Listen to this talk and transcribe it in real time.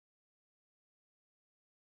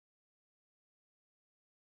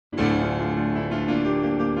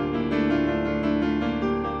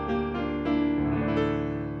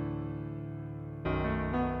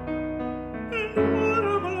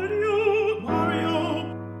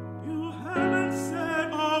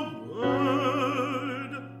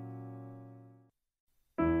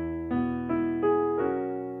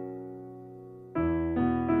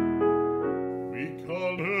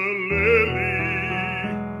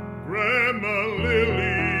Grandma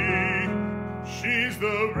Lily. She's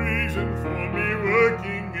the reason for me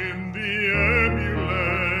working in the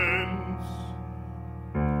ambulance.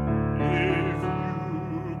 If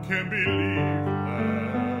you can believe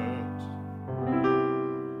that.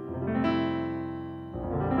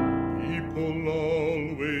 People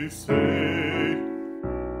always say,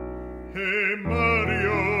 hey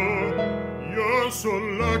Mario, you're so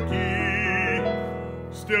lucky,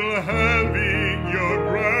 still having your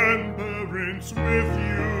grandparents with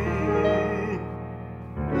you.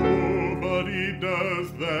 Nobody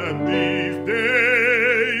does that these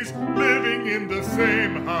days, living in the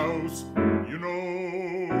same house, you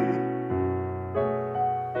know.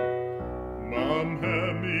 Mom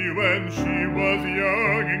had me when she was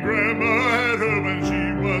young, and Grandma had her when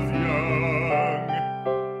she was young.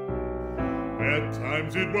 At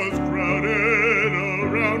times it was crowded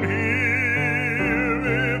around here,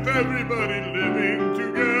 with everybody living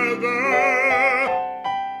together.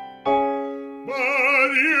 But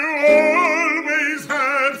you always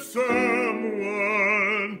had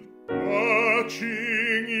someone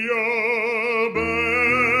watching your back.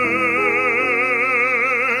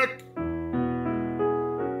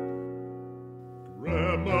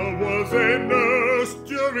 Grandma was a nurse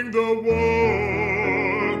during the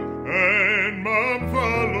war, and Mom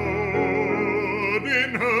followed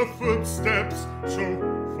in her footsteps, so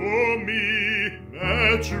for me,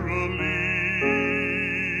 naturally.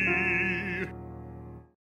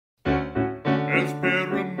 As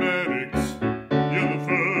paramedics, you're the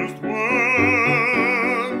first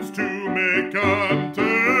ones to make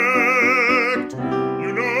contact,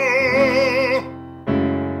 you know.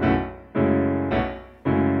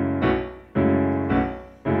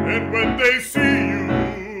 And when they see you,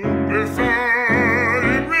 they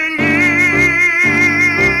sigh in relief.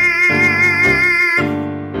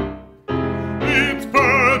 It's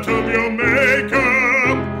part of your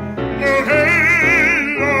makeup, your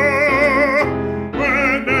halo.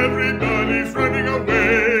 When everybody's running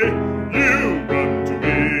away, you run to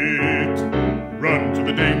it, run to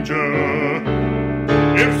the danger.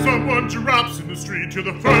 If someone drops in the street, you're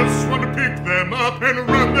the first one to pick them up and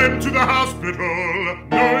run them to the hospital,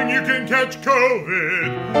 knowing you can catch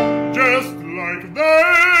COVID just like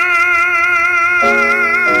that.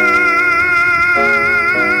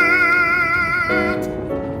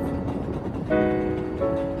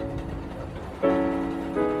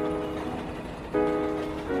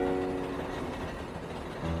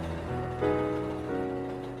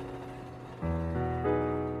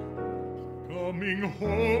 Coming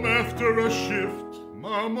home after a shift,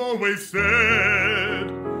 Mom always said,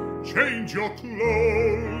 change your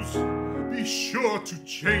clothes. Be sure to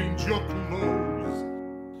change your clothes.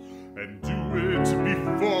 And do it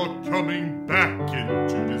before coming back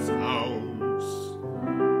into this house.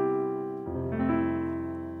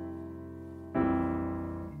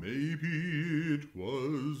 Maybe it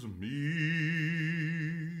was me.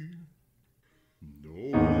 No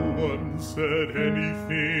one said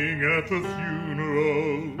anything at the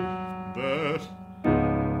funeral that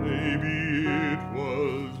maybe it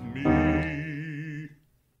was me.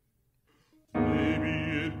 Maybe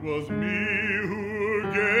it was me who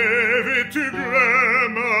gave it to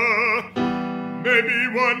Grandma. Maybe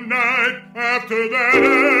one night after that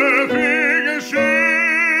having a shift,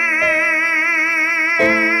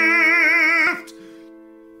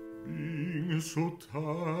 being so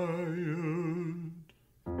tired.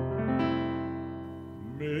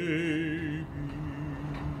 Maybe.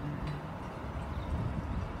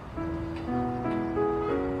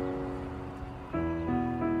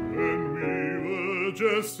 And we were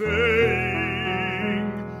just saying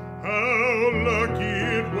how lucky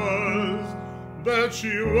it was that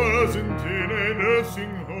she wasn't in a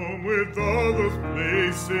nursing home with all those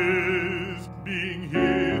places being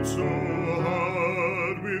hit so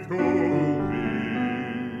hard with COVID.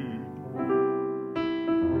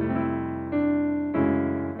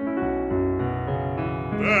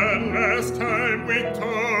 That last time we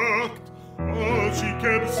talked, all she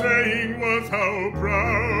kept saying was how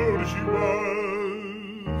proud she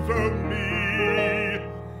was of me.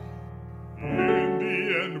 In the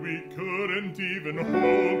end, we couldn't even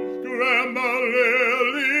hold Grandma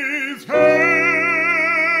Lily's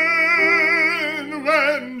hand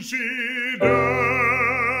when she died.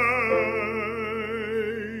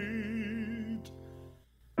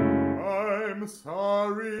 I'm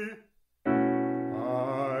sorry,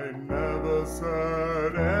 I never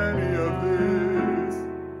said anything.